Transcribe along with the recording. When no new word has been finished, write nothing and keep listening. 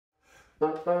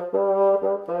And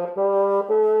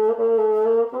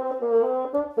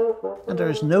there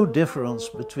is no difference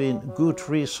between good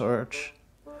research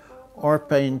or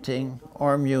painting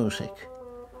or music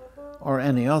or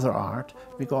any other art,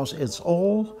 because it's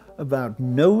all about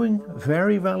knowing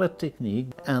very valid technique,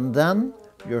 and then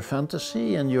your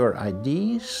fantasy and your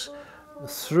ideas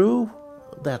through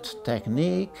that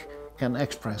technique can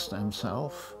express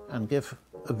themselves and give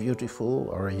a beautiful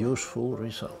or a useful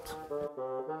result.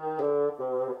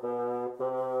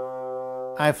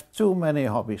 I have too many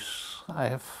hobbies. I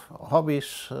have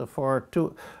hobbies for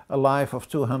a life of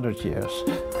 200 years.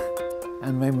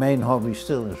 And my main hobby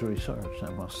still is research, I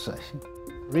must say.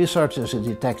 Research is a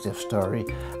detective story,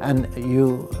 and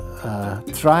you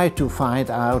try to find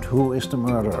out who is the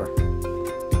murderer.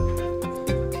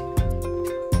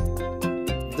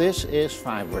 This is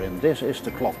fibrin, this is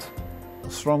the clot.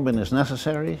 Thrombin is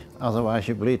necessary, otherwise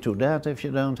you bleed to death if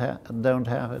you don't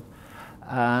have it.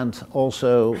 And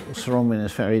also thrombin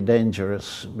is very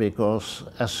dangerous, because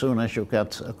as soon as you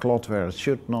get a clot where it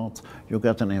should not, you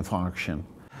get an infarction.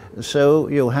 So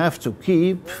you have to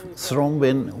keep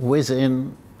thrombin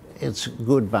within its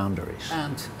good boundaries.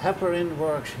 And heparin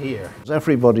works here.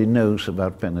 Everybody knows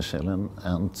about penicillin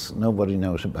and nobody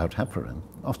knows about heparin.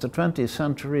 Of the 20th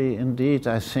century, indeed,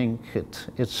 I think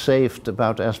it saved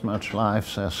about as much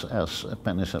lives as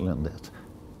penicillin did.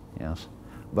 Yes,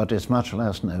 but it's much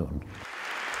less known.